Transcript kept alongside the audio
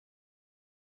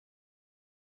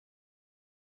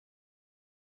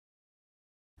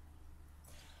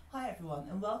everyone,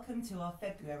 and welcome to our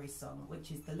February song,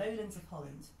 which is the Lowlands of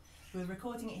Holland. We're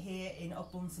recording it here in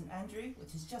Ogbourne St Andrew,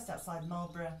 which is just outside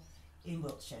Marlborough in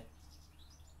Wiltshire.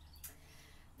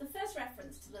 The first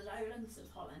reference to the Lowlands of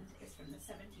Holland is from the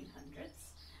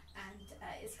 1700s and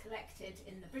is collected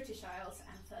in the British Isles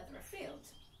and further afield.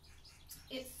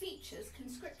 It features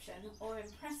conscription or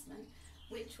impressment,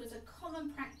 which was a common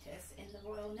practice in the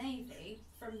Royal Navy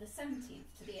from the 17th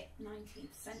to the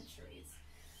 19th centuries.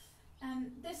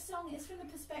 This song is from the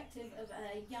perspective of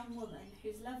a young woman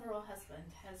whose lover or husband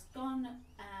has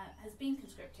been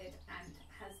conscripted and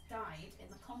has died in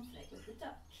the conflict with the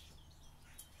Dutch.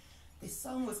 This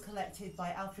song was collected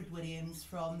by Alfred Williams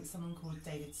from someone called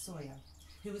David Sawyer,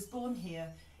 who was born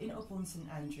here in Ogbourne St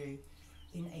Andrew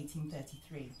in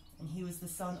 1833, and he was the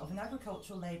son of an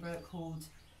agricultural labourer called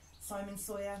Simon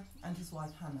Sawyer and his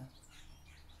wife Hannah.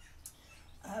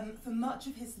 For much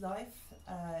of his life,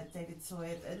 David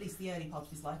Sawyer, at least the early part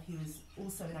of his life, he was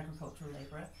also an agricultural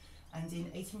labourer, and in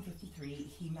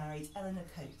 1853 he married Eleanor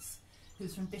Coates, who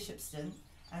was from Bishopston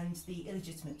and the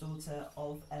illegitimate daughter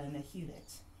of Eleanor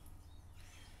Hewlett.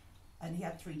 And he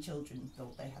had three children,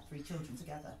 or they had three children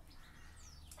together.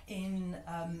 In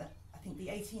I think the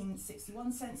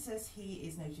 1861 census, he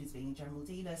is noted as being a general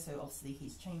dealer, so obviously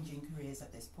he's changing careers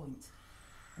at this point.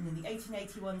 And in the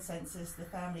 1881 census, the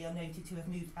family are noted to have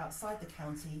moved outside the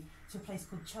county to a place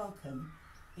called Chalcombe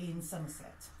in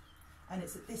Somerset. And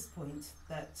it's at this point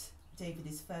that David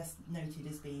is first noted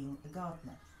as being a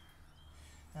gardener.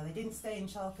 Now, they didn't stay in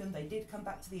Chalcombe, they did come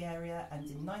back to the area, and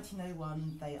in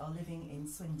 1901 they are living in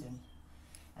Swindon.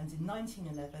 And in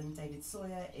 1911, David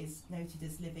Sawyer is noted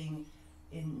as living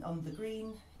on the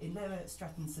Green in Lower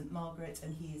Stratton St Margaret,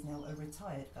 and he is now a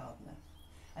retired gardener.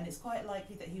 And it's quite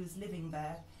likely that he was living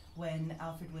there when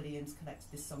Alfred Williams collected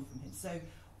this song from him. So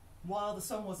while the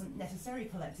song wasn't necessarily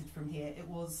collected from here, it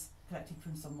was collected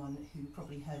from someone who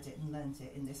probably heard it and learnt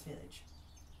it in this village.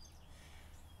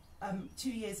 2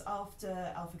 years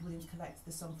after Alfred Williams collected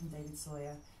the song from David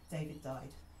Sawyer, David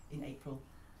died in April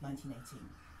 1918.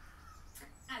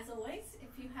 As always,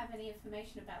 if you have any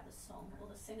information about the song or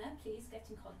the singer, please get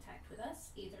in contact with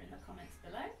us, either in the comments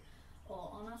below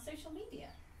or on our social media.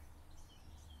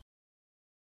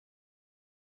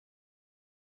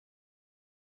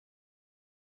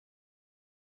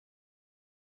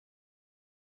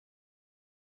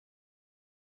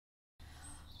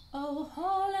 Oh,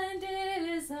 Holland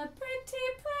is a pretty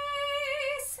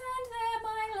place, and there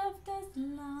my love doth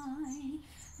lie,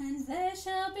 and there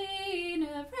shall be no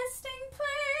resting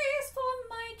place for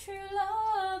my true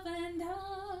love and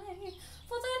I.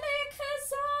 For the liquors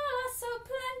are so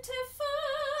plentiful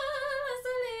as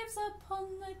the leaves upon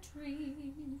the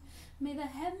tree. May the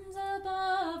heavens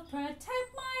above protect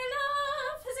my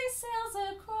love as he sails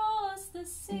across the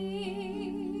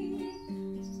sea.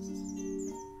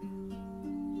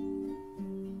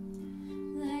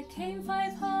 There came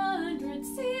 500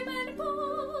 seamen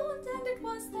bold, and it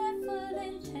was their full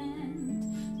intent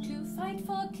to fight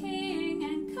for king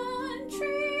and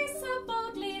country, so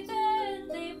boldly then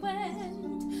they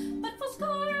went. But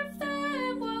fourscore of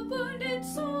them were wounded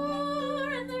sore,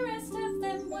 and the rest of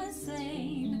them were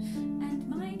slain, and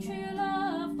my true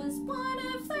love was one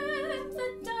of them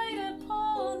that died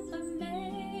upon the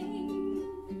main.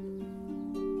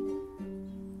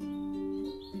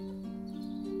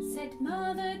 Said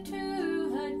mother to